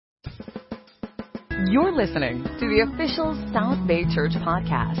You're listening to the official South Bay Church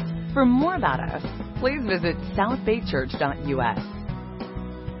podcast. For more about us, please visit southbaychurch.us.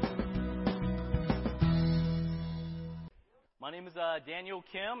 My name is Daniel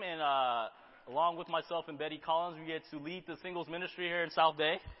Kim, and along with myself and Betty Collins, we get to lead the singles ministry here in South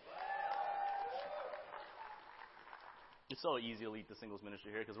Bay. It's so easy to lead the singles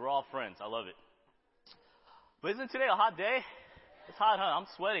ministry here because we're all friends. I love it. But isn't today a hot day? It's hot, huh? I'm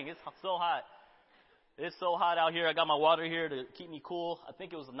sweating. It's so hot. It's so hot out here. I got my water here to keep me cool. I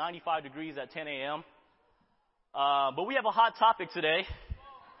think it was 95 degrees at 10 a.m. But we have a hot topic today.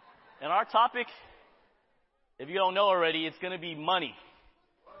 And our topic, if you don't know already, it's going to be money.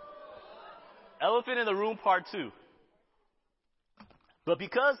 Elephant in the Room Part 2. But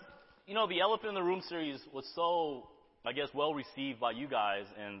because, the Elephant in the Room series was so, well received by you guys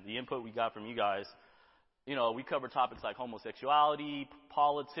and the input we got from you guys, we cover topics like homosexuality,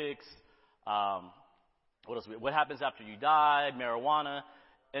 politics, what else? What happens after you die, marijuana.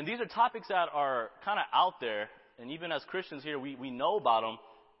 And these are topics that are kind of out there. And even as Christians here, we know about them,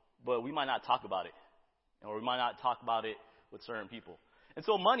 but we might not talk about it. Or we might not talk about it with certain people. And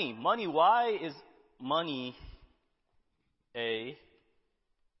so money, why is money a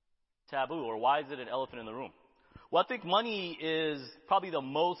taboo? Or why is it an elephant in the room? Well, I think money is probably the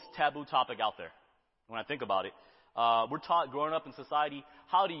most taboo topic out there when I think about it. We're taught growing up in society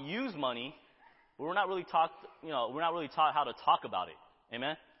how to use money, but we're not really taught how to talk about it.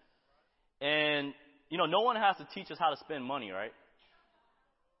 Amen? And, no one has to teach us how to spend money, right?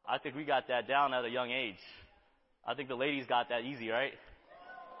 I think we got that down at a young age. I think the ladies got that easy, right?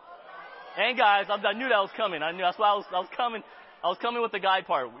 And guys, I knew that was coming. That's why I was coming. I was coming with the guy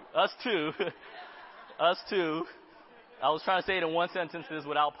part. Us too. Us too. I was trying to say it in one sentence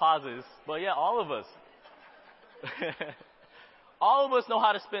without pauses. But yeah, all of us. All of us know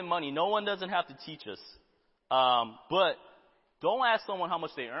how to spend money. No one doesn't have to teach us. But don't ask someone how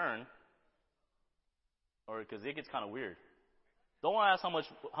much they earn, or because it gets kind of weird. Don't ask how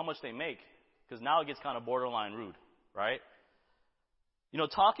much they make, because now it gets kind of borderline rude, right?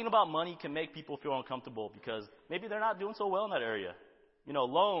 Talking about money can make people feel uncomfortable because maybe they're not doing so well in that area.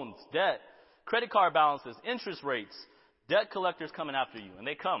 Loans, debt, credit card balances, interest rates, debt collectors coming after you, and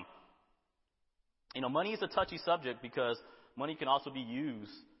they come. Money is a touchy subject because money can also be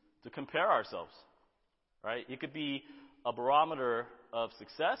used to compare ourselves, right? It could be a barometer of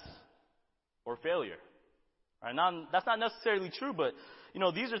success or failure. Right? Now, that's not necessarily true, but,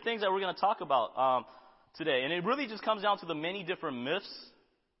 these are things that we're going to talk about today. And it really just comes down to the many different myths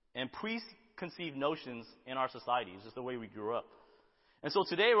and preconceived notions in our society. It's just the way we grew up. And so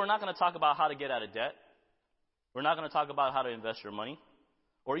today we're not going to talk about how to get out of debt. We're not going to talk about how to invest your money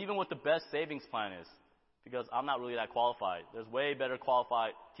or even what the best savings plan is, because I'm not really that qualified. There's way better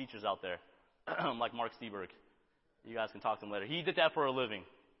qualified teachers out there, like Mark Steberg. You guys can talk to him later. He did that for a living,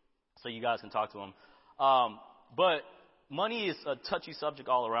 so you guys can talk to him. But money is a touchy subject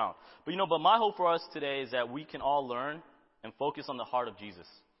all around. But my hope for us today is that we can all learn and focus on the heart of Jesus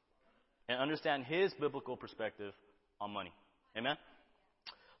and understand his biblical perspective on money. Amen?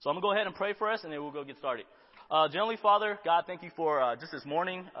 So I'm going to go ahead and pray for us, and then we'll go get started. Heavenly Father, God, thank you for just this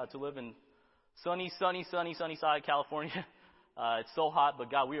morning to live in sunny side California. It's so hot, but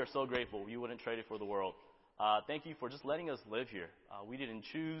God, we are so grateful. We wouldn't trade it for the world. Thank you for just letting us live here. We didn't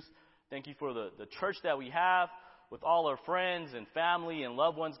choose. Thank you for the church that we have with all our friends and family and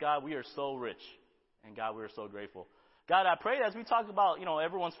loved ones. God, we are so rich. And God, we are so grateful. God, I pray that as we talk about,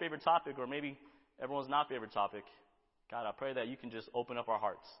 everyone's favorite topic or maybe everyone's not favorite topic, God, I pray that you can just open up our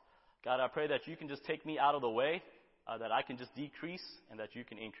hearts. God, I pray that you can just take me out of the way, that I can just decrease and that you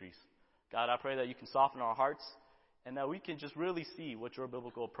can increase. God, I pray that you can soften our hearts and that we can just really see what your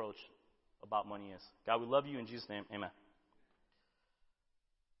biblical approach about money is. God, we love you in Jesus' name. Amen.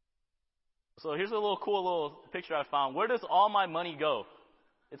 So here's a cool little picture I found. Where does all my money go?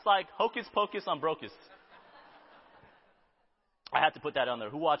 It's like hocus pocus on brocus. I had to put that on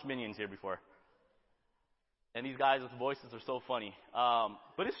there. Who watched Minions here before? And these guys' voices are so funny.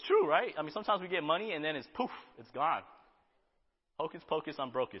 But it's true, right? Sometimes we get money and then it's poof, it's gone. Hocus pocus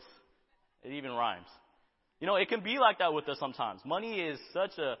on brocus. It even rhymes. It can be like that with us sometimes. Money is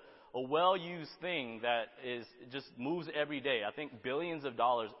such a well-used thing that just moves every day. I think billions of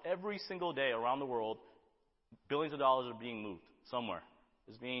dollars every single day around the world, billions of dollars are being moved somewhere.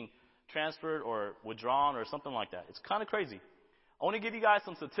 It's being transferred or withdrawn or something like that. It's kind of crazy. I want to give you guys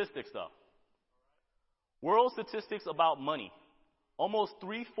some statistics, though. World statistics about money. Almost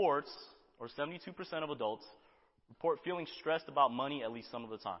 3/4, or 72% of adults, report feeling stressed about money at least some of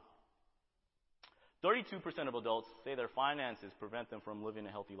the time. 32% of adults say their finances prevent them from living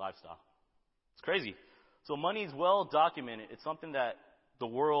a healthy lifestyle. It's crazy. So money is well documented. It's something that the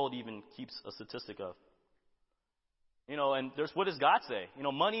world even keeps a statistic of. And what does God say?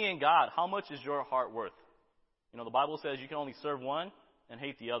 Money and God, how much is your heart worth? The Bible says you can only serve one and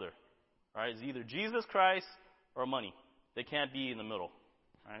hate the other. Right? It's either Jesus Christ or money. They can't be in the middle.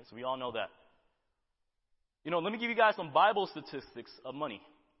 Right? So we all know that. Let me give you guys some Bible statistics of money.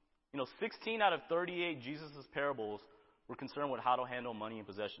 16 out of 38 Jesus' parables were concerned with how to handle money and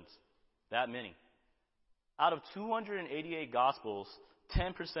possessions. That many. Out of 288 Gospels,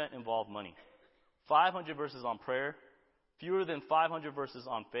 10% involve money. 500 verses on prayer, fewer than 500 verses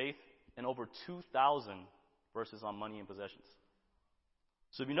on faith, and over 2,000 verses on money and possessions.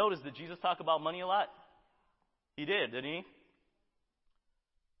 So if you notice, did Jesus talk about money a lot? He did, didn't he?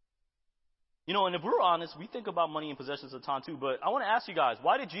 And if we're honest, we think about money and possessions a ton too, but I want to ask you guys,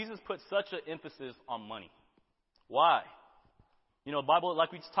 why did Jesus put such an emphasis on money? Why? The Bible,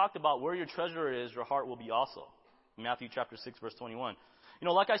 like we just talked about, where your treasure is, your heart will be also. Matthew chapter 6, verse 21.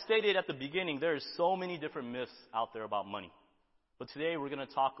 Like I stated at the beginning, there's so many different myths out there about money. But today we're going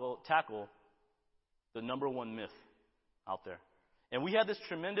to tackle the number one myth out there. And we have this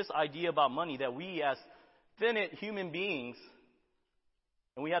tremendous idea about money that we as finite human beings,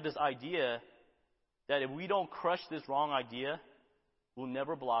 and we have this idea that if we don't crush this wrong idea, we'll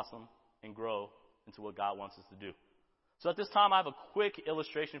never blossom and grow into what God wants us to do. So at this time, I have a quick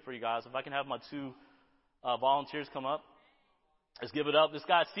illustration for you guys. If I can have my two volunteers come up. Let's give it up. This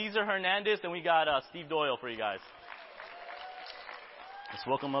guy, Cesar Hernandez, and we got Steve Doyle for you guys. Let's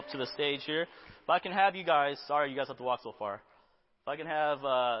welcome up to the stage here. If I can have you guys, sorry you guys have to walk so far. If I can have,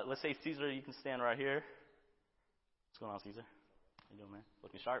 let's say Cesar, you can stand right here. What's going on, Cesar? How you doing, man?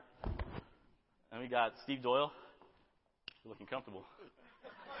 Looking sharp. And we got Steve Doyle. You're looking comfortable.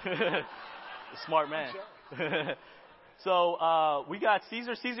 Smart man. So we got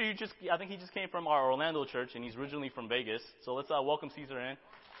Cesar. Cesar, I think he just came from our Orlando church, and he's originally from Vegas. So let's welcome Cesar in.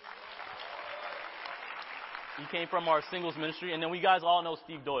 He came from our singles ministry, and then we guys all know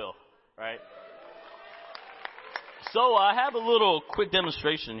Steve Doyle, right? So I have a little quick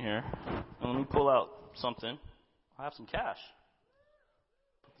demonstration here. Let me pull out something. I have some cash.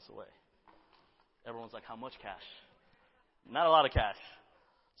 Put this away. Everyone's like, how much cash? Not a lot of cash.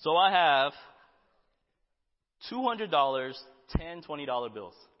 So I have $200, $10, $20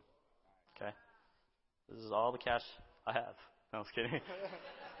 bills. Okay? This is all the cash I have. No, I was kidding.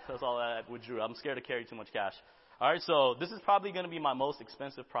 That's all I withdrew. I'm scared to carry too much cash. All right, so this is probably going to be my most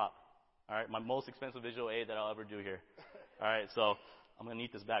expensive prop. All right, my most expensive visual aid that I'll ever do here. All right, so I'm going to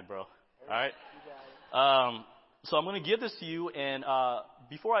need this back, bro. All right? So I'm going to give this to you, and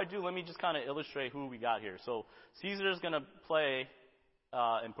before I do, let me just kind of illustrate who we got here. So Cesar's going to play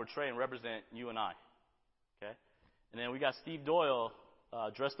and portray and represent you and I. Okay? And then we got Steve Doyle,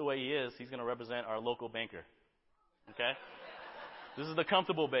 dressed the way he is. He's going to represent our local banker. Okay? This is the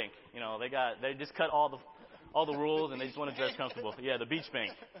comfortable bank. They just cut all the rules, and they just want to dress comfortable. Yeah, the beach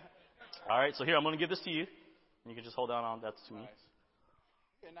bank. All right, so here, I'm going to give this to you. And you can just hold on. That's to me.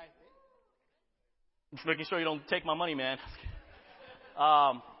 Just making sure you don't take my money, man.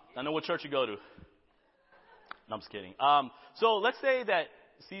 I know what church you go to. No, I'm just kidding. So let's say that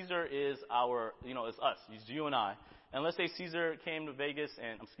Cesar is it's us. It's you and I. And let's say Cesar came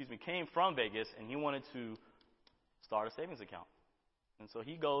from Vegas, and he wanted to start a savings account. And so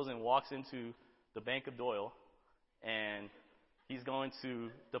he goes and walks into the Bank of Doyle, and he's going to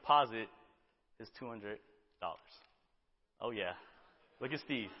deposit his $200. Oh, yeah. Look at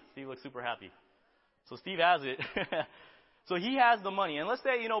Steve. Steve looks super happy. So Steve has it. So he has the money. And let's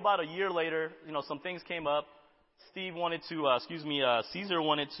say, about a year later, some things came up. Cesar wanted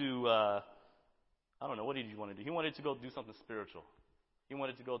to, I don't know, what did he want to do? He wanted to go do something spiritual. He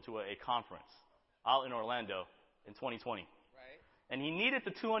wanted to go to a conference out in Orlando in 2020. Right. And he needed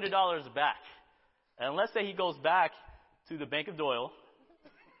the $200 back. And let's say he goes back to the Bank of Doyle.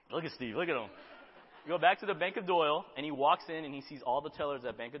 Look at Steve. Look at him. You go back to the Bank of Doyle, and he walks in, and he sees all the tellers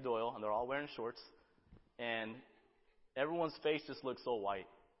at Bank of Doyle, and they're all wearing shorts. And everyone's face just looks so white.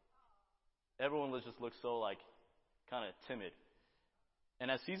 Everyone just looks so, kind of timid. And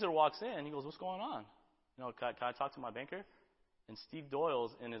as Cesar walks in, he goes, what's going on? Can I talk to my banker? And Steve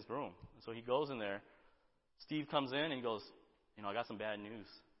Doyle's in his room. So he goes in there. Steve comes in, and he goes, I got some bad news.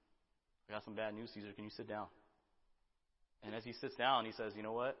 I got some bad news, Cesar. Can you sit down? And as he sits down, he says, you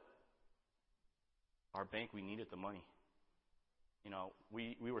know what? Our bank, we needed the money.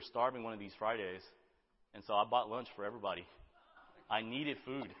 We were starving one of these Fridays, and so I bought lunch for everybody. I needed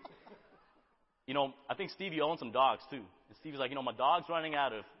food. I think Stevie owns some dogs, too. And Stevie's like, my dog's running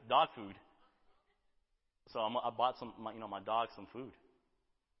out of dog food. So I bought my dog some food.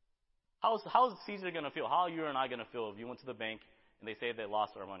 How's Caesar going to feel? How are you and I going to feel if you went to the bank and they say they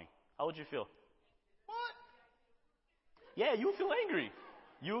lost our money? How would you feel? What? Yeah, you would feel angry.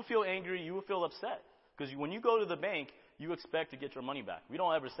 You would feel angry. You would feel upset. Because when you go to the bank, you expect to get your money back. We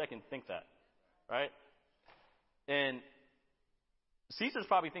don't ever second think that. Right? And Caesar's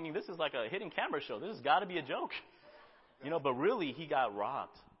probably thinking this is like a hidden camera show. This has got to be a joke. But really he got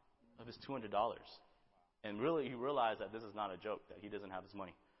robbed of his $200. And really he realized that this is not a joke, that he doesn't have his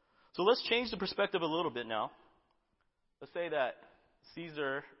money. So let's change the perspective a little bit now. Let's say that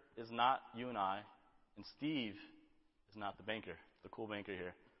Caesar is not you and I, and Steve is not the banker, the cool banker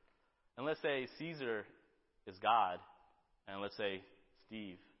here. And let's say Caesar is God, and let's say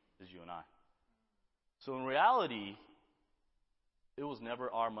Steve is you and I. So in reality, it was never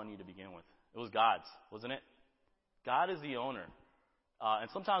our money to begin with. It was God's, wasn't it? God is the owner. And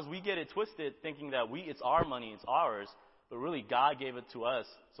sometimes we get it twisted thinking that it's our money, it's ours, but really God gave it to us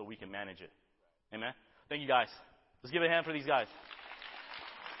so we can manage it. Amen? Thank you guys. Let's give a hand for these guys.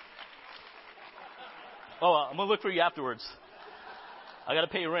 Oh, I'm going to look for you afterwards. I got to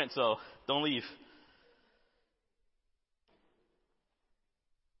pay rent, so don't leave.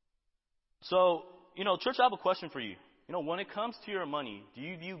 So, church, I have a question for you. When it comes to your money, do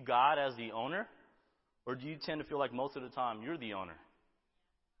you view God as the owner? Or do you tend to feel like most of the time you're the owner?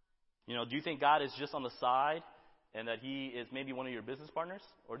 Do you think God is just on the side and that he is maybe one of your business partners?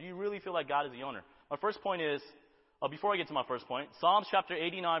 Or do you really feel like God is the owner? My first point is, before I get to my first point, Psalms chapter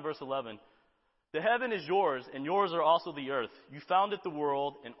 89, verse 11. The heaven is yours, and yours are also the earth. You founded the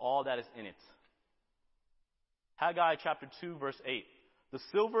world and all that is in it. Haggai chapter 2, verse 8. The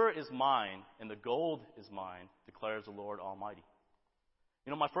silver is mine, and the gold is mine, declares the Lord Almighty.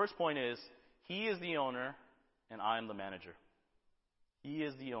 My first point is, he is the owner, and I am the manager. He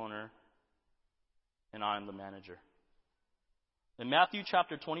is the owner, and I am the manager. In Matthew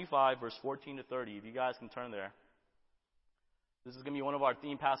chapter 25, verse 14 to 30, if you guys can turn there. This is going to be one of our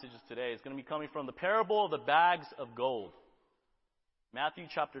theme passages today. It's going to be coming from the parable of the bags of gold. Matthew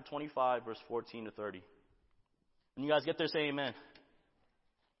chapter 25, verse 14 to 30. When you guys get there, say amen.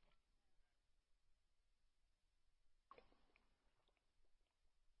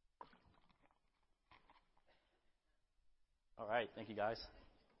 All right, thank you guys.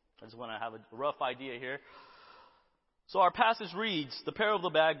 I just want to have a rough idea here. So our passage reads, the parable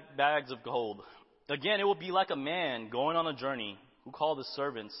of the bags of gold. Again, it will be like a man going on a journey who called his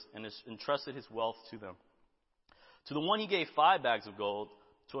servants and entrusted his wealth to them. To the one he gave 5 bags of gold,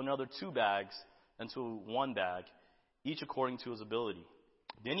 to another 2 bags, and to 1 bag, each according to his ability.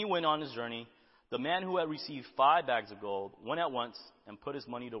 Then he went on his journey. The man who had received 5 bags of gold went at once and put his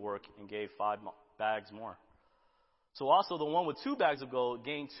money to work and gave 5 bags more. So also the one with 2 bags of gold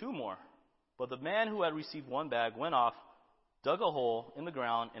gained 2 more. But the man who had received 1 bag went off, dug a hole in the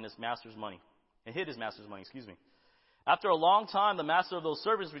ground and hid his master's money. After a long time, the master of those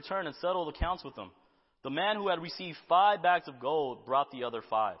servants returned and settled accounts with them. The man who had received 5 bags of gold brought the other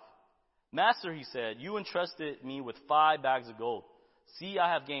 5. Master, he said, you entrusted me with 5 bags of gold. See,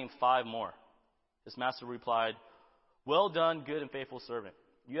 I have gained 5 more. His master replied, well done, good and faithful servant.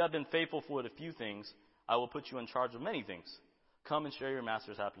 You have been faithful with a few things. I will put you in charge of many things. Come and share your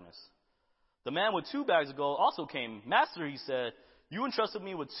master's happiness. The man with 2 bags of gold also came. Master, he said, you entrusted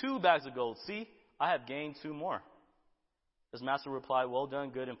me with 2 bags of gold. See, I have gained 2 more. His master replied, well done,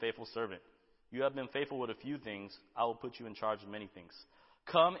 good and faithful servant. You have been faithful with a few things. I will put you in charge of many things.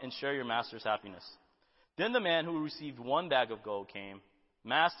 Come and share your master's happiness. Then the man who received 1 bag of gold came.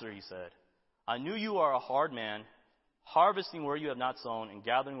 Master, he said, I knew you are a hard man, harvesting where you have not sown and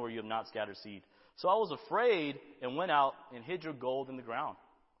gathering where you have not scattered seed. So I was afraid and went out and hid your gold in the ground.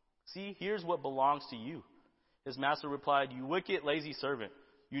 See, here's what belongs to you. His master replied, you wicked, lazy servant.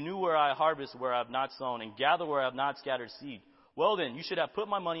 You knew where I harvest where I have not sown and gather where I have not scattered seed. Well then, you should have put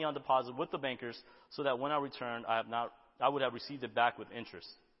my money on deposit with the bankers so that when I returned, I would have received it back with interest.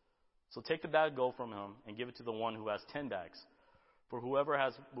 So take the bag of gold from him and give it to the one who has 10 bags. For whoever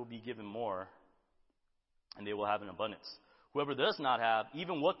has will be given more, and they will have an abundance. Whoever does not have,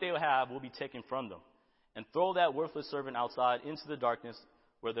 even what they have will be taken from them. And throw that worthless servant outside into the darkness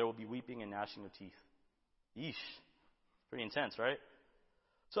where there will be weeping and gnashing of teeth. Yeesh. Pretty intense, right?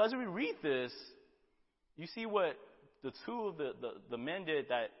 So as we read this, you see what the 2 of the men did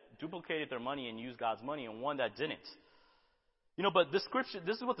that duplicated their money and used God's money, and one that didn't. But this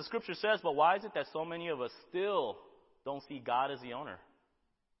is what the scripture says, but why is it that so many of us still don't see God as the owner?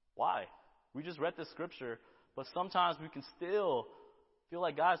 Why? We just read the scripture, but sometimes we can still feel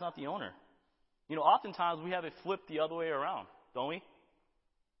like God's not the owner. Oftentimes we have it flipped the other way around, don't we?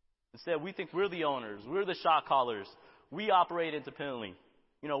 Instead, we think we're the owners. We're the shot callers. We operate independently.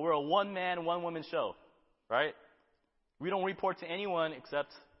 We're a one-man, one-woman show, right? We don't report to anyone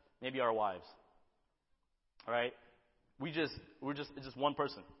except maybe our wives, all right? We're just one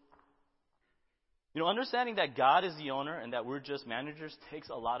person. Understanding that God is the owner and that we're just managers takes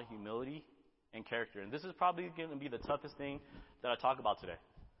a lot of humility and character. And this is probably going to be the toughest thing that I talk about today.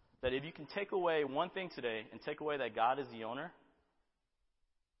 That if you can take away one thing today and take away that God is the owner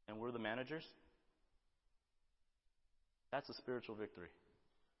and we're the managers, that's a spiritual victory.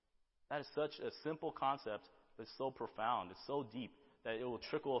 That is such a simple concept, but it's so profound. It's so deep that it will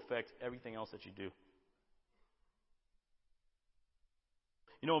trickle affect everything else that you do.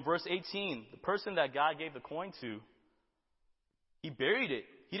 In verse 18, the person that God gave the coin to, he buried it.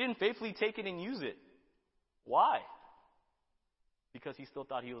 He didn't faithfully take it and use it. Why? Because he still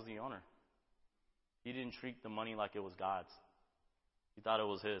thought he was the owner. He didn't treat the money like it was God's. He thought it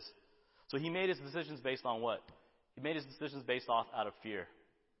was his. So he made his decisions based on what? He made his decisions based off out of fear.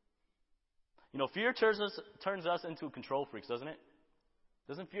 Fear turns us into control freaks, doesn't it?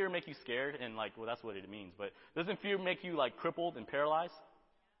 Doesn't fear make you scared and that's what it means. But doesn't fear make you crippled and paralyzed?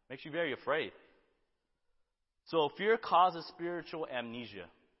 Makes you very afraid. So fear causes spiritual amnesia.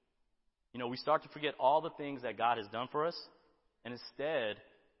 We start to forget all the things that God has done for us, and instead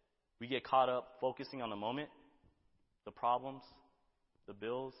we get caught up focusing on the moment, the problems, the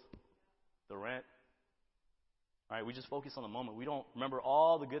bills, the rent. All right, we just focus on the moment. We don't remember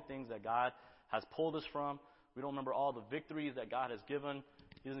all the good things that God has pulled us from. We don't remember all the victories that God has given.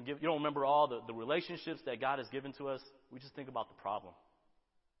 You don't remember all the relationships that God has given to us. We just think about the problem.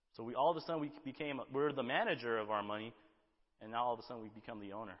 So all of a sudden we're the manager of our money, and now all of a sudden we become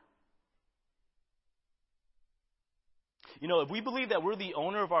the owner. If we believe that we're the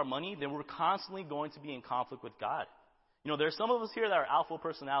owner of our money, then we're constantly going to be in conflict with God. There's some of us here that are alpha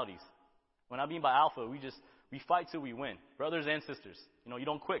personalities. When I mean by alpha, we fight till we win. Brothers and sisters. You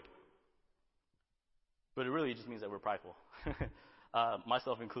don't quit. But it really just means that we're prideful.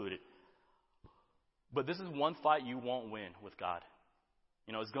 Myself included. But this is one fight you won't win with God.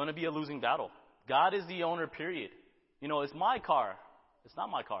 It's going to be a losing battle. God is the owner, period. It's my car. It's not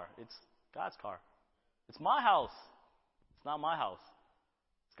my car. It's God's car. It's my house. It's not my house.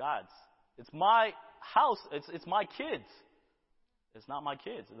 It's God's. It's my house. It's my kids. It's not my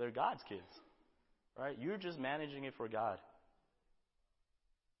kids. They're God's kids. Right? You're just managing it for God.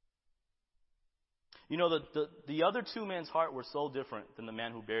 The other two men's heart were so different than the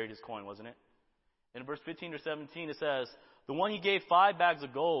man who buried his coin, wasn't it? In verse 15 or 17 it says, the one he gave 5 bags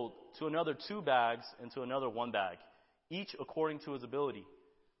of gold, to another 2 bags, and to another 1 bag, each according to his ability.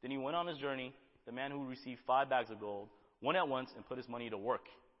 Then he went on his journey. The man who received 5 bags of gold went at once and put his money to work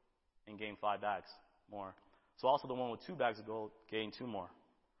and gained 5 bags more. So also the one with 2 bags of gold gained 2 more.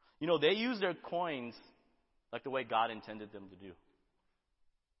 They used their coins like the way God intended them to do.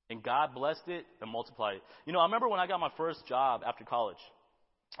 And God blessed it and multiplied it. I remember when I got my first job after college.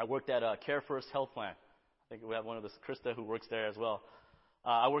 I worked at Care First Health Plan. I think we have one of this, Krista, who works there as well.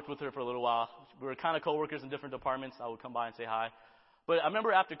 I worked with her for a little while. We were kind of co-workers in different departments. I would come by and say hi. But I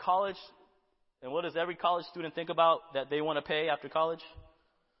remember after college, and what does every college student think about that they want to pay after college?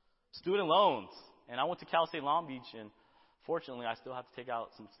 Student loans. And I went to Cal State Long Beach, and fortunately, I still have to take out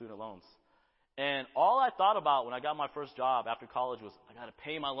some student loans. And all I thought about when I got my first job after college was, I got to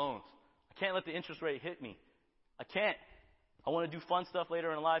pay my loans. I can't let the interest rate hit me. I can't. I want to do fun stuff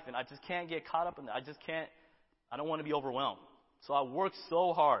later in life, and I just can't get caught up in that. I don't want to be overwhelmed. So I worked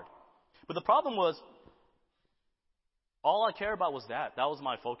so hard. But the problem was, all I cared about was that. That was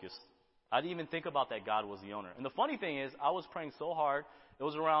my focus. I didn't even think about that God was the owner. And the funny thing is, I was praying so hard. It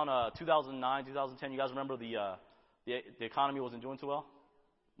was around 2009, 2010. You guys remember the economy wasn't doing too well?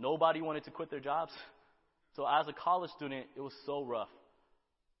 Nobody wanted to quit their jobs. So as a college student, it was so rough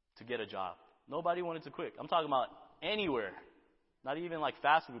to get a job. Nobody wanted to quit. I'm talking about anywhere. Not even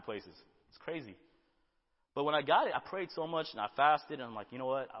fast food places. It's crazy. But when I got it, I prayed so much and I fasted and I'm like, you know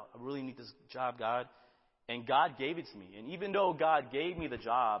what? I really need this job, God. And God gave it to me. And even though God gave me the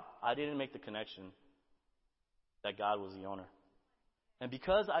job, I didn't make the connection that God was the owner. And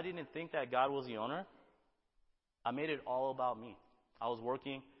because I didn't think that God was the owner, I made it all about me. I was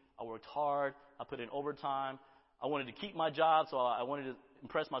working. I worked hard. I put in overtime. I wanted to keep my job, so I wanted to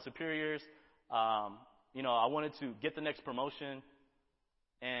impress my superiors. I wanted to get the next promotion.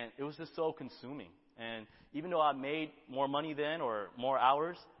 And it was just so consuming. And even though I made more money then or more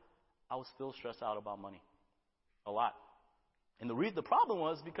hours, I was still stressed out about money. A lot. And the problem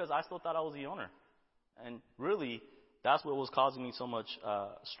was because I still thought I was the owner. And really, that's what was causing me so much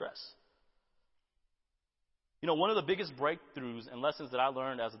stress. One of the biggest breakthroughs and lessons that I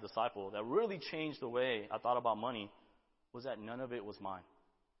learned as a disciple that really changed the way I thought about money was that none of it was mine.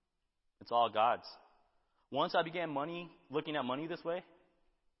 It's all God's. Once I began looking at money this way,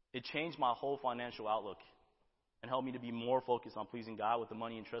 it changed my whole financial outlook and helped me to be more focused on pleasing God with the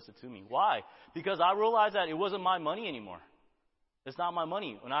money entrusted to me. Why? Because I realized that it wasn't my money anymore. It's not my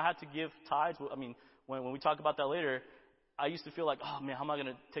money. When I had to give tithes, when we talk about that later, I used to feel like, oh man, how am I going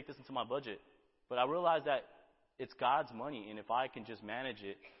to take this into my budget? But I realized that it's God's money, and if I can just manage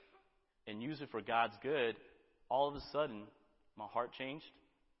it and use it for God's good, all of a sudden, my heart changed,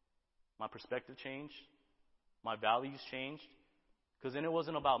 my perspective changed, my values changed, because then it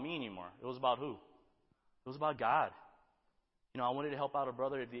wasn't about me anymore. It was about who? It was about God. I wanted to help out a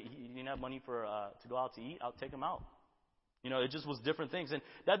brother. If he didn't have money to go out to eat, I'll take him out. It just was different things. And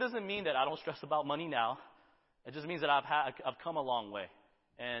that doesn't mean that I don't stress about money now. It just means that I've come a long way.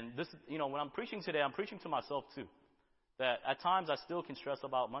 And this, when I'm preaching today, I'm preaching to myself too. That at times I still can stress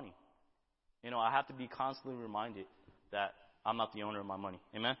about money. I have to be constantly reminded that I'm not the owner of my money.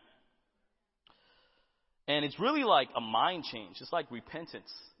 Amen? And it's really like a mind change. It's like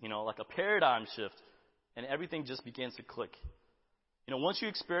repentance, like a paradigm shift. And everything just begins to click. Once you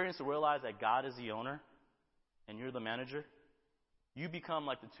experience and realize that God is the owner and you're the manager, you become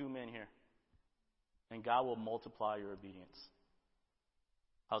like the two men here. And God will multiply your obedience.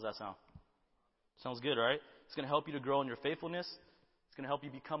 How's that sound? Sounds good, right? It's going to help you to grow in your faithfulness. It's going to help you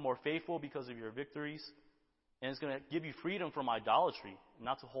become more faithful because of your victories. And it's going to give you freedom from idolatry,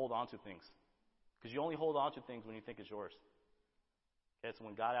 not to hold on to things. Because you only hold on to things when you think it's yours. Okay, so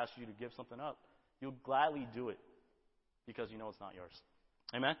when God asks you to give something up, you'll gladly do it because you know it's not yours.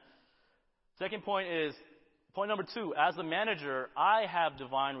 Amen? Second point is, point number 2, as the manager, I have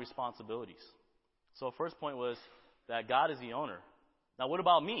divine responsibilities. So first point was that God is the owner. Now what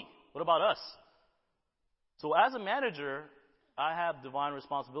about me? What about us? So as a manager, I have divine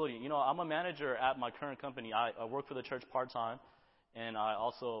responsibility. I'm a manager at my current company. I work for the church part-time, and I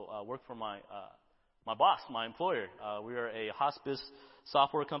also work for my boss, my employer. We are a hospice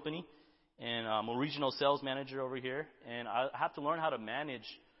software company, and I'm a regional sales manager over here. And I have to learn how to manage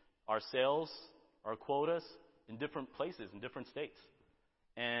our sales, our quotas in different places, in different states.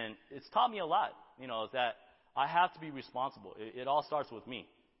 And it's taught me a lot, that I have to be responsible. It all starts with me.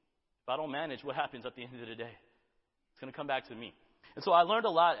 If I don't manage, what happens at the end of the day? It's going to come back to me. And so I learned a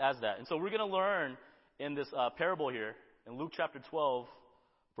lot as that. And so we're going to learn in this parable here, in Luke chapter 12,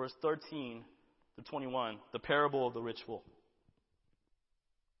 verse 13 to 21, the parable of the rich fool.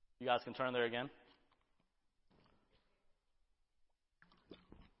 You guys can turn there again.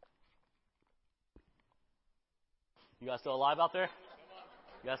 You guys still alive out there?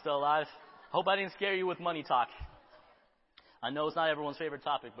 You guys still alive? Hope I didn't scare you with money talk. I know it's not everyone's favorite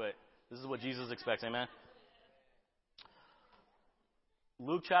topic, but this is what Jesus expects. Amen?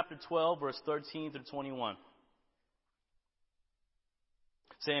 Luke chapter 12, verse 13 through 21.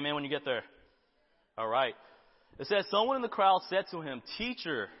 Say amen when you get there. All right. It says, someone in the crowd said to him,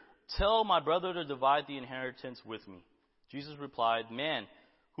 "Teacher, tell my brother to divide the inheritance with me." Jesus replied, "Man,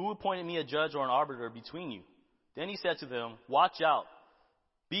 who appointed me a judge or an arbiter between you?" Then he said to them, "Watch out.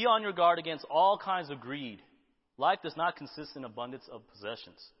 Be on your guard against all kinds of greed. Life does not consist in abundance of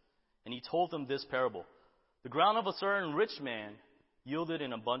possessions." And he told them this parable. The ground of a certain rich man yielded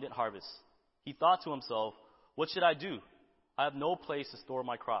an abundant harvest. He thought to himself, "What should I do? I have no place to store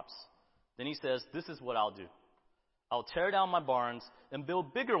my crops." Then he says, "This is what I'll do. I'll tear down my barns and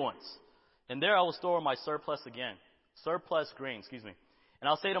build bigger ones. And there I will store my surplus grain. And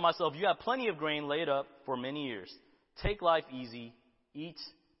I'll say to myself, you have plenty of grain laid up for many years. Take life easy, eat,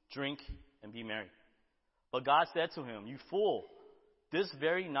 drink, and be merry." But God said to him, "You fool, this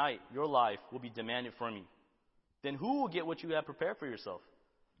very night your life will be demanded from you. Then who will get what you have prepared for yourself?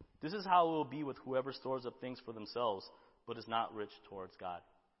 This is how it will be with whoever stores up things for themselves, but is not rich towards God."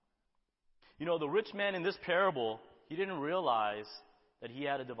 The rich man in this parable, he didn't realize that he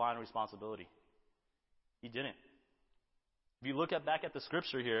had a divine responsibility. He didn't. If you look back at the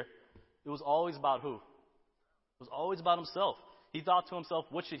scripture here, it was always about who? It was always about himself. He thought to himself,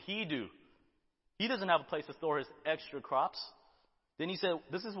 what should he do? He doesn't have a place to store his extra crops. Then he said,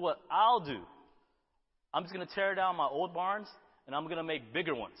 this is what I'll do. I'm just going to tear down my old barns, and I'm going to make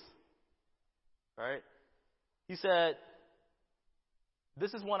bigger ones. Right? He said,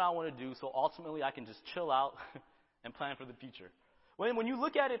 this is what I want to do, so ultimately I can just chill out and plan for the future. When you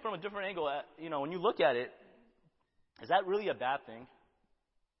look at it from a different angle, when you look at it, is that really a bad thing?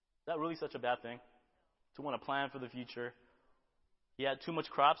 Is that really such a bad thing? To want to plan for the future? He had too much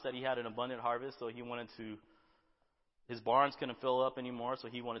crops that he had an abundant harvest, so his barns couldn't fill up anymore, so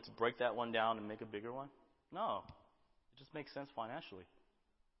he wanted to break that one down and make a bigger one? No. It just makes sense financially.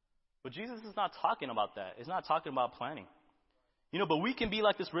 But Jesus is not talking about that. He's not talking about planning. But we can be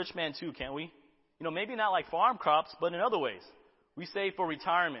like this rich man too, can't we? Maybe not like farm crops, but in other ways. We save for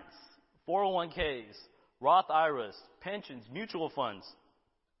retirements, 401ks, Roth IRAs, pensions, mutual funds.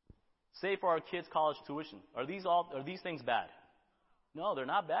 Save for our kids' college tuition. Are these things bad? No, they're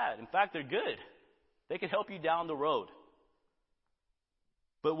not bad. In fact, they're good. They can help you down the road.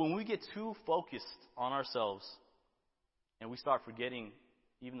 But when we get too focused on ourselves and we start forgetting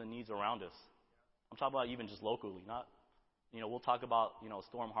even the needs around us, I'm talking about even just locally, not, we'll talk about,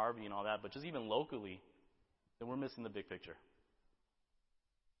 Storm Harvey and all that, but just even locally, then we're missing the big picture.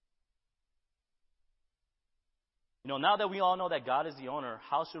 Now that we all know that God is the owner,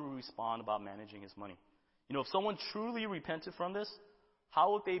 how should we respond about managing his money? If someone truly repented from this,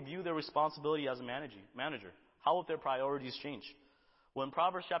 how would they view their responsibility as a manager? How would their priorities change? Well, in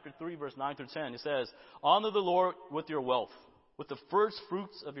Proverbs chapter 3, verse 9 through 10, it says, "Honor the Lord with your wealth, with the first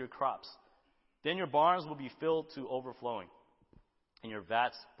fruits of your crops. Then your barns will be filled to overflowing, and your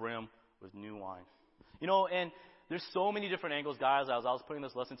vats brim with new wine." And there's so many different angles, guys. As I was putting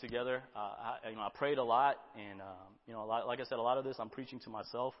this lesson together, I prayed a lot, and like I said, a lot of this I'm preaching to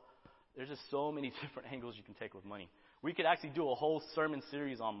myself. There's just so many different angles you can take with money. We could actually do a whole sermon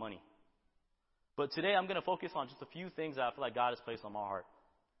series on money. But today I'm going to focus on just a few things that I feel like God has placed on my heart.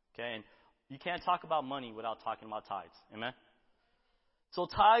 Okay, and you can't talk about money without talking about tithes. Amen? So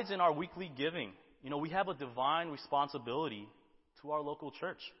tithes in our weekly giving, we have a divine responsibility to our local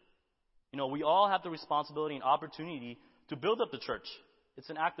church. We all have the responsibility and opportunity to build up the church. It's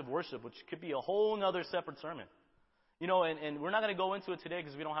an act of worship, which could be a whole other separate sermon. And we're not going to go into it today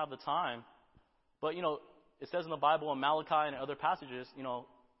because we don't have the time. But, it says in the Bible, in Malachi and other passages,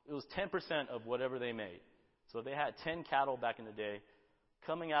 it was 10% of whatever they made. So if they had 10 cattle back in the day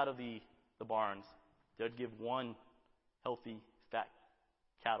coming out of the barns, they'd give one healthy, fat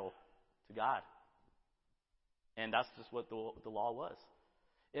cattle to God. And that's just what the law was.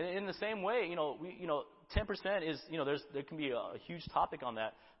 In the same way, 10% is, there can be a huge topic on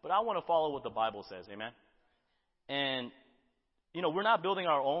that, but I want to follow what the Bible says, amen? And, we're not building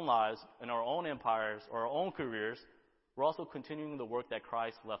our own lives and our own empires or our own careers. We're also continuing the work that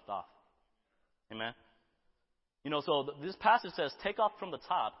Christ left off, amen? So this passage says, take off from the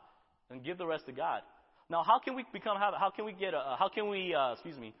top and give the rest to God. Now, how can we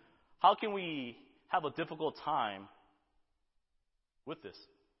have a difficult time with this?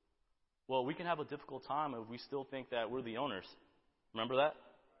 Well, we can have a difficult time if we still think that we're the owners. Remember that?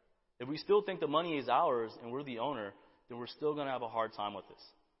 If we still think the money is ours and we're the owner, then we're still going to have a hard time with this.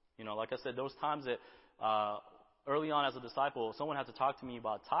 Like I said, those times that early on as a disciple, someone had to talk to me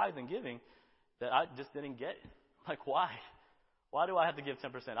about tithe and giving that I just didn't get. Like, why? Why do I have to give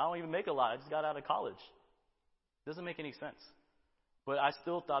 10%? I don't even make a lot. I just got out of college. It doesn't make any sense. But I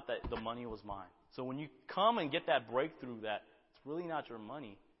still thought that the money was mine. So when you come and get that breakthrough that it's really not your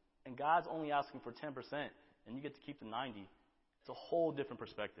money, and God's only asking for 10%, and you get to keep the 90%, it's a whole different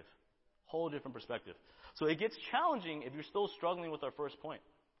perspective. Whole different perspective. So it gets challenging if you're still struggling with our first point.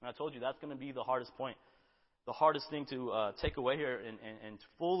 And I told you that's going to be the hardest point. The hardest thing to take away here and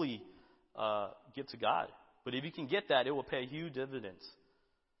fully give to God. But if you can get that, it will pay huge dividends.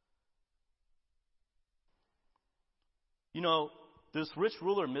 This rich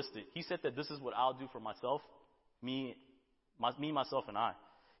ruler missed it. He said that this is what I'll do for myself, myself, and I.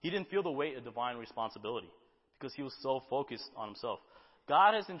 He didn't feel the weight of divine responsibility because he was so focused on himself.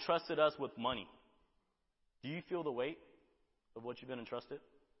 God has entrusted us with money. Do you feel the weight of what you've been entrusted?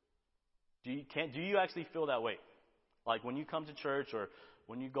 Do you actually feel that weight? Like when you come to church or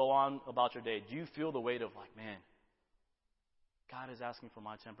when you go on about your day, do you feel the weight of like, man, God is asking for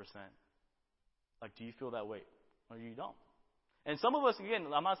my 10%? Like, do you feel that weight? Or you don't? And some of us, again,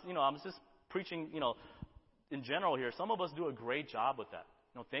 I'm just preaching, in general here. Some of us do a great job with that.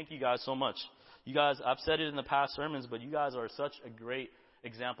 Thank you guys so much. You guys, I've said it in the past sermons, but you guys are such a great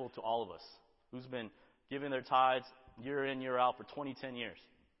example to all of us who's been giving their tithes year in, year out for 20, 10 years.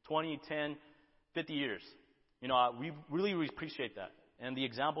 20, 10, 50 years. We really appreciate that. And the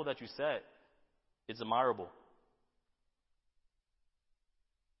example that you set is admirable.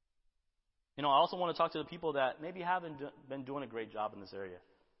 I also want to talk to the people that maybe haven't been doing a great job in this area.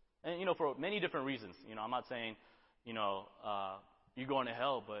 And, for many different reasons. I'm not saying, you're going to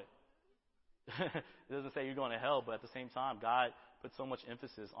hell, but it doesn't say you're going to hell, but at the same time, God put so much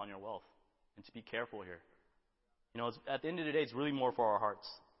emphasis on your wealth. And to be careful here. At the end of the day, it's really more for our hearts.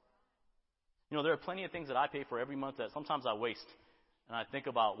 There are plenty of things that I pay for every month that sometimes I waste. And I think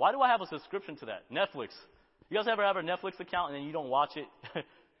about, why do I have a subscription to that? Netflix. You guys ever have a Netflix account and then you don't watch it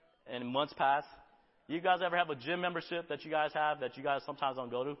and months pass? You guys ever have a gym membership that you guys have that you guys sometimes don't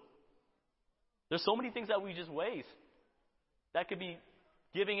go to? There's so many things that we just waste. That could be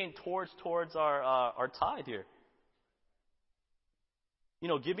giving in towards our tithe here.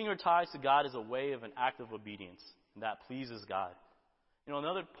 Giving your tithes to God is a way of an act of obedience, and that pleases God.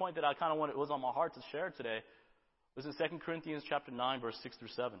 Another point that I kind of was on my heart to share today was in 2 Corinthians chapter 9, verse 6 through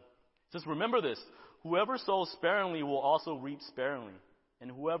 7. It says, remember this, whoever sows sparingly will also reap sparingly, and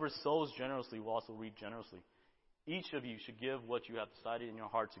whoever sows generously will also reap generously. Each of you should give what you have decided in your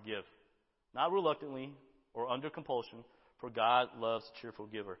heart to give, not reluctantly or under compulsion, for God loves a cheerful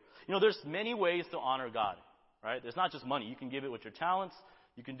giver. There's many ways to honor God, right? There's not just money. You can give it with your talents.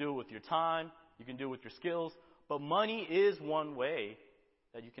 You can do it with your time. You can do it with your skills. But money is one way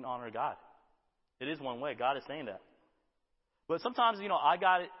that you can honor God. It is one way. God is saying that. But sometimes,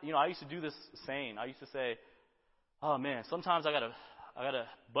 I used to do this saying. I used to say, oh man, sometimes I gotta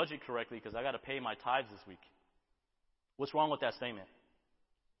budget correctly because I gotta pay my tithes this week. What's wrong with that statement?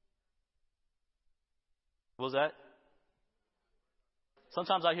 What was that?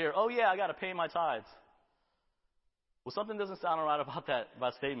 Sometimes I hear, oh yeah, I gotta pay my tithes. Well, something doesn't sound right about that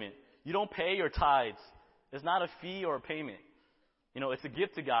statement. You don't pay your tithes. It's not a fee or a payment. It's a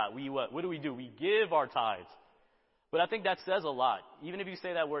gift to God. What do? We give our tithes. But I think that says a lot. Even if you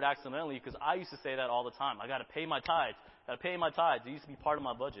say that word accidentally, because I used to say that all the time. I got to pay my tithes. Got to pay my tithes. It used to be part of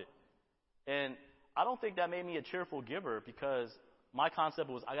my budget. And I don't think that made me a cheerful giver because my concept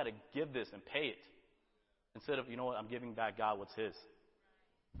was I got to give this and pay it. Instead of, I'm giving back God what's His.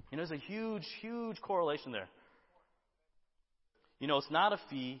 There's a huge, huge correlation there. It's not a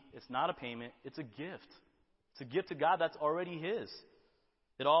fee. It's not a payment. It's a gift. It's a gift to God that's already His.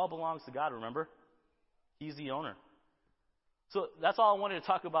 It all belongs to God, remember? He's the owner. So that's all I wanted to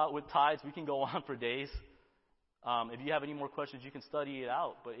talk about with tithes. We can go on for days. If you have any more questions, you can study it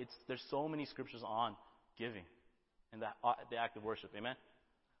out. But there's so many scriptures on giving and the act of worship. Amen?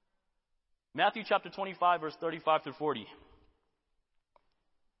 Matthew chapter 25, verse 35 through 40.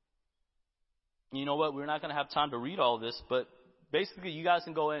 You know what? We're not going to have time to read all this, but basically you guys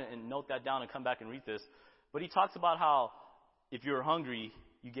can go in and note that down and come back and read this. But he talks about how if you were hungry,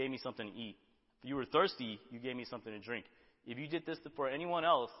 you gave me something to eat. If you were thirsty, you gave me something to drink. If you did this for anyone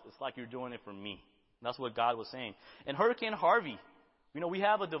else, it's like you're doing it for me. That's what God was saying. And Hurricane Harvey, we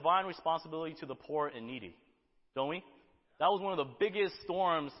have a divine responsibility to the poor and needy, don't we? That was one of the biggest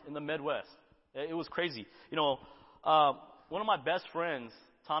storms in the Midwest. It was crazy. One of my best friends,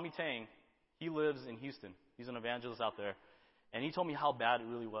 Tommy Tang, he lives in Houston. He's an evangelist out there. And he told me how bad it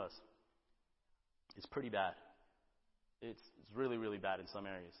really was. It's pretty bad. It's really, really bad in some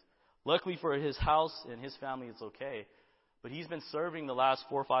areas. Luckily for his house and his family, it's okay. But he's been serving the last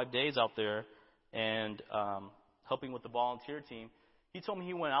 4 or 5 days out there and helping with the volunteer team. He told me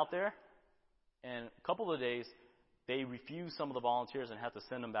he went out there, and a couple of days, they refused some of the volunteers and had to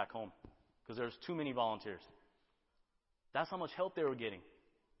send them back home because there's too many volunteers. That's how much help they were getting.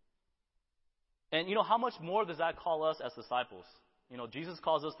 And how much more does that call us as disciples? Jesus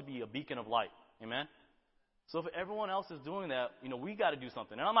calls us to be a beacon of light. Amen? So if everyone else is doing that, we got to do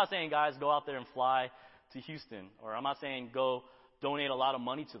something. And I'm not saying, guys, go out there and fly to Houston. Or I'm not saying go donate a lot of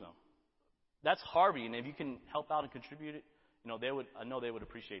money to them. That's Harvey. And if you can help out and contribute it, I know they would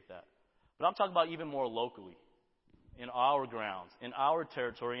appreciate that. But I'm talking about even more locally, in our grounds, in our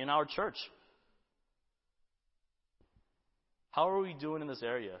territory, in our church. How are we doing in this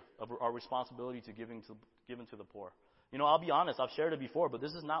area of our responsibility to giving to the poor? I'll be honest, I've shared it before, but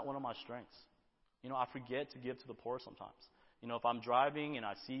this is not one of my strengths. I forget to give to the poor sometimes. If I'm driving and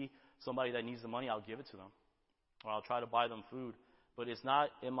I see somebody that needs the money, I'll give it to them. Or I'll try to buy them food. But it's not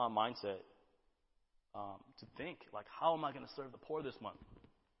in my mindset to think, like, how am I going to serve the poor this month?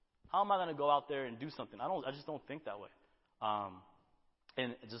 How am I going to go out there and do something? I just don't think that way.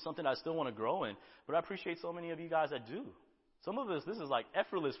 And it's just something I still want to grow in. But I appreciate so many of you guys that do. Some of this is like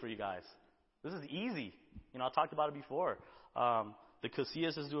effortless for you guys. This is easy. I talked about it before. The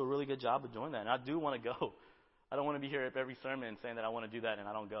Casillas do a really good job of doing that. And I do want to go. I don't want to be here at every sermon saying that I want to do that and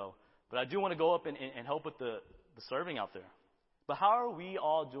I don't go. But I do want to go up and help with the serving out there. But how are we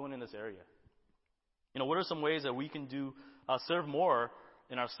all doing in this area? What are some ways that we can do serve more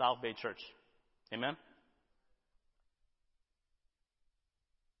in our South Bay Church? Amen?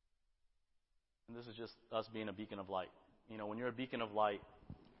 And this is just us being a beacon of light. When you're a beacon of light,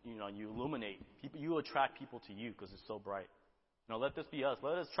 you illuminate people, you attract people to you because it's so bright. Let this be us.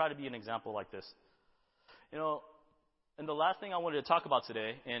 Let us try to be an example like this. And the last thing I wanted to talk about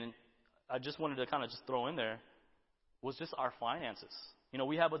today, and I just wanted to kind of just throw in there, was just our finances.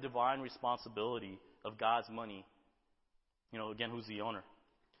 We have a divine responsibility of God's money. Again, who's the owner?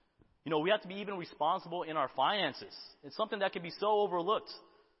 We have to be even responsible in our finances. It's something that can be so overlooked.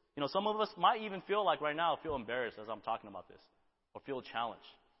 Some of us might even feel like right now, feel embarrassed as I'm talking about this. or feel challenged.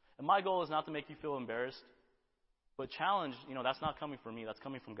 And my goal is not to make you feel embarrassed, but challenge, that's not coming from me. That's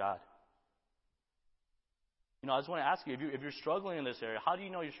coming from God. I just want to ask you, if you're struggling in this area, how do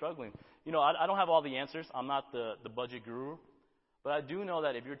you know you're struggling? I don't have all the answers. I'm not the budget guru. But I do know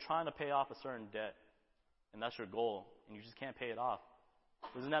that if you're trying to pay off a certain debt, and that's your goal, and you just can't pay it off,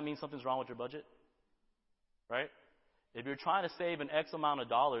 doesn't that mean something's wrong with your budget? Right? If you're trying to save an X amount of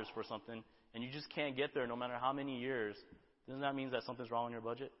dollars for something, and you just can't get there no matter how many years, doesn't that mean that something's wrong in your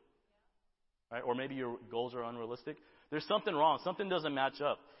budget? Right? Or maybe your goals are unrealistic. There's something wrong. Something doesn't match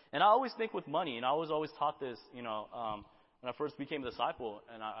up. And I always think with money, and I was always taught this, when I first became a disciple,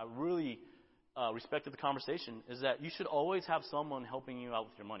 and I really respected the conversation, is that you should always have someone helping you out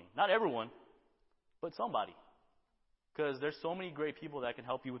with your money. Not everyone, but somebody. Because there's so many great people that can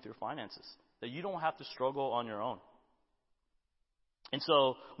help you with your finances, that you don't have to struggle on your own. And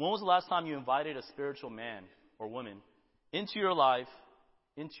so, when was the last time you invited a spiritual man or woman into your life,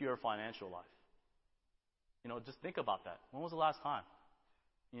 into your financial life? Just think about that. When was the last time?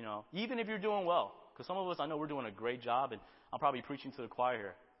 Even if you're doing well. Because some of us, I know we're doing a great job, and I'm probably preaching to the choir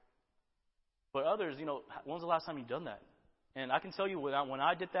here. But others, when was the last time you've done that? And I can tell you, when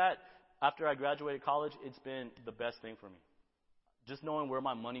I did that, after I graduated college, it's been the best thing for me. Just knowing where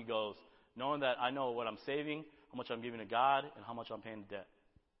my money goes. Knowing that I know what I'm saving, how much I'm giving to God, and how much I'm paying the debt.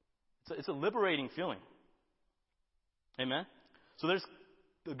 It's a liberating feeling. Amen? So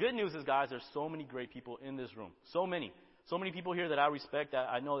the good news is, guys, there's so many great people in this room. So many. So many people here that I respect, that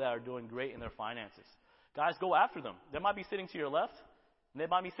I know that are doing great in their finances. Guys, go after them. They might be sitting to your left, and they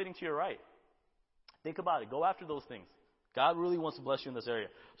might be sitting to your right. Think about it. Go after those things. God really wants to bless you in this area.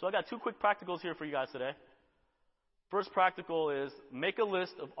 So I got 2 quick practicals here for you guys today. First practical is make a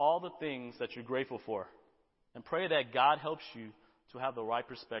list of all the things that you're grateful for, and pray that God helps you to have the right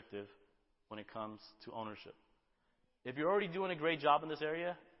perspective when it comes to ownership. If you're already doing a great job in this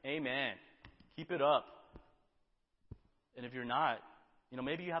area, amen. Keep it up. And if you're not,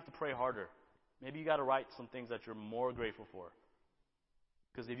 maybe you have to pray harder. Maybe you got to write some things that you're more grateful for.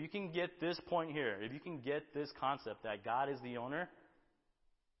 Because if you can get this point here, if you can get this concept that God is the owner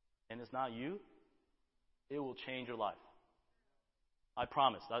and it's not you, it will change your life. I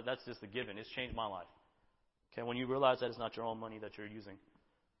promise. That's just a given. It's changed my life. Okay, when you realize that it's not your own money that you're using.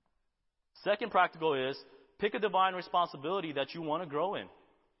 Second practical is pick a divine responsibility that you want to grow in.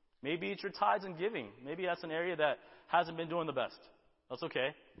 Maybe it's your tithes and giving. Maybe that's an area that hasn't been doing the best. That's okay.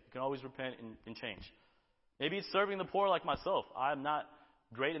 You can always repent and change. Maybe it's serving the poor like myself. I'm not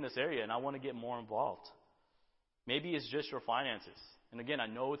great in this area, and I want to get more involved. Maybe it's just your finances. And again, I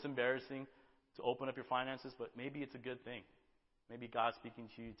know it's embarrassing to open up your finances, but maybe it's a good thing. Maybe God's speaking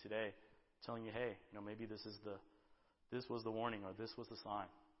to you today, telling you, hey, maybe this was the warning, or this was the sign.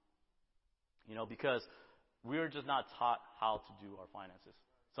 Because we're just not taught how to do our finances.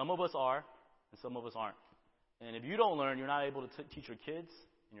 Some of us are, and some of us aren't. And if you don't learn, you're not able to teach your kids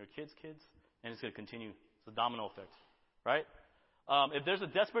and your kids' kids, and it's going to continue. It's a domino effect, right? If there's a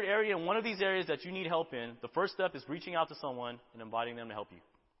desperate area in one of these areas that you need help in, the first step is reaching out to someone and inviting them to help you.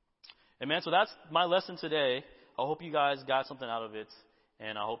 Amen? So that's my lesson today. I hope you guys got something out of it,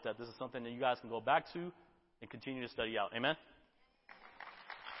 and I hope that this is something that you guys can go back to and continue to study out. Amen?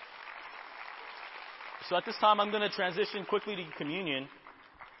 So at this time, I'm going to transition quickly to communion.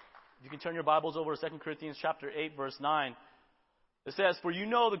 You can turn your Bibles over to 2 Corinthians chapter 8, verse 9. It says, "For you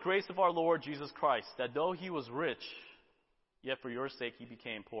know the grace of our Lord Jesus Christ, that though he was rich, yet for your sake he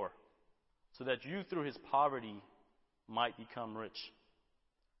became poor, so that you through his poverty might become rich."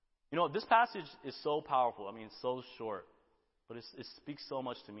 This passage is so powerful. It's so short, but it speaks so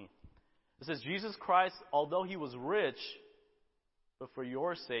much to me. It says, Jesus Christ, although he was rich, but for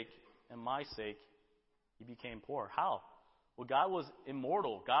your sake and my sake, he became poor. How? Well, God was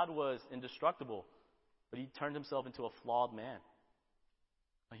immortal. God was indestructible. But he turned himself into a flawed man,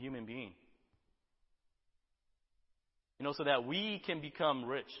 a human being. So that we can become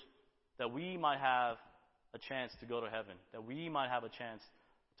rich, that we might have a chance to go to heaven, that we might have a chance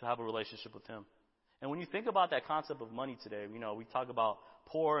to have a relationship with him. And when you think about that concept of money today, we talk about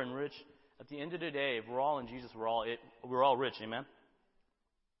poor and rich. At the end of the day, if we're all in Jesus, we're all rich. Amen?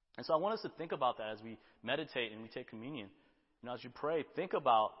 And so I want us to think about that as we meditate and we take communion. As you pray, think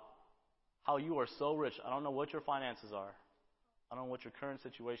about how you are so rich. I don't know what your finances are. I don't know what your current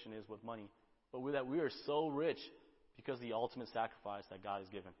situation is with money. But that we are so rich because of the ultimate sacrifice that God has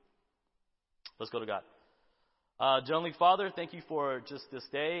given. Let's go to God. Heavenly Father, thank you for just this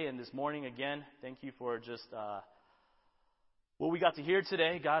day and this morning again. Thank you for just what we got to hear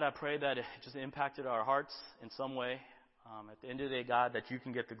today. God, I pray that it just impacted our hearts in some way. At the end of the day, God, that you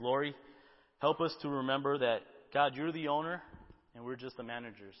can get the glory. Help us to remember that, God, you're the owner. and we're just the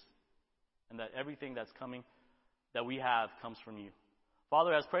managers, and that everything that's coming, that we have, comes from you.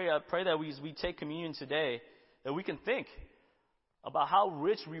 Father, I pray that as we take communion today, that we can think about how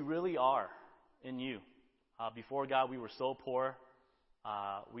rich we really are in you. Before, God, we were so poor.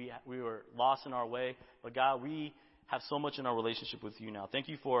 We were lost in our way. But, God, we have so much in our relationship with you now. Thank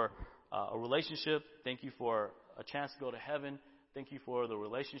you for a relationship. Thank you for a chance to go to heaven. Thank you for the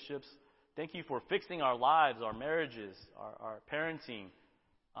relationships. Thank you for fixing our lives, our marriages, our parenting.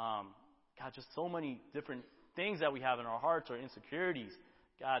 God, just so many different things that we have in our hearts, our insecurities.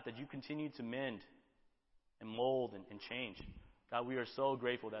 God, that you continue to mend and mold and change. God, we are so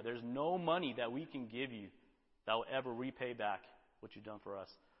grateful that there's no money that we can give you that will ever repay back what you've done for us.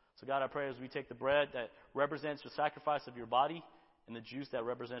 So, God, I pray as we take the bread that represents the sacrifice of your body and the juice that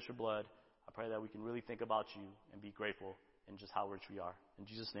represents your blood, I pray that we can really think about you and be grateful in just how rich we are. In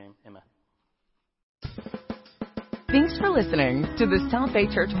Jesus' name, amen. Thanks for listening to the South Bay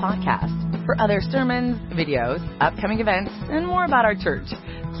Church podcast. For other sermons, videos, upcoming events, and more about our church,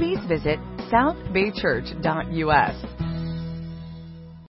 please visit southbaychurch.us.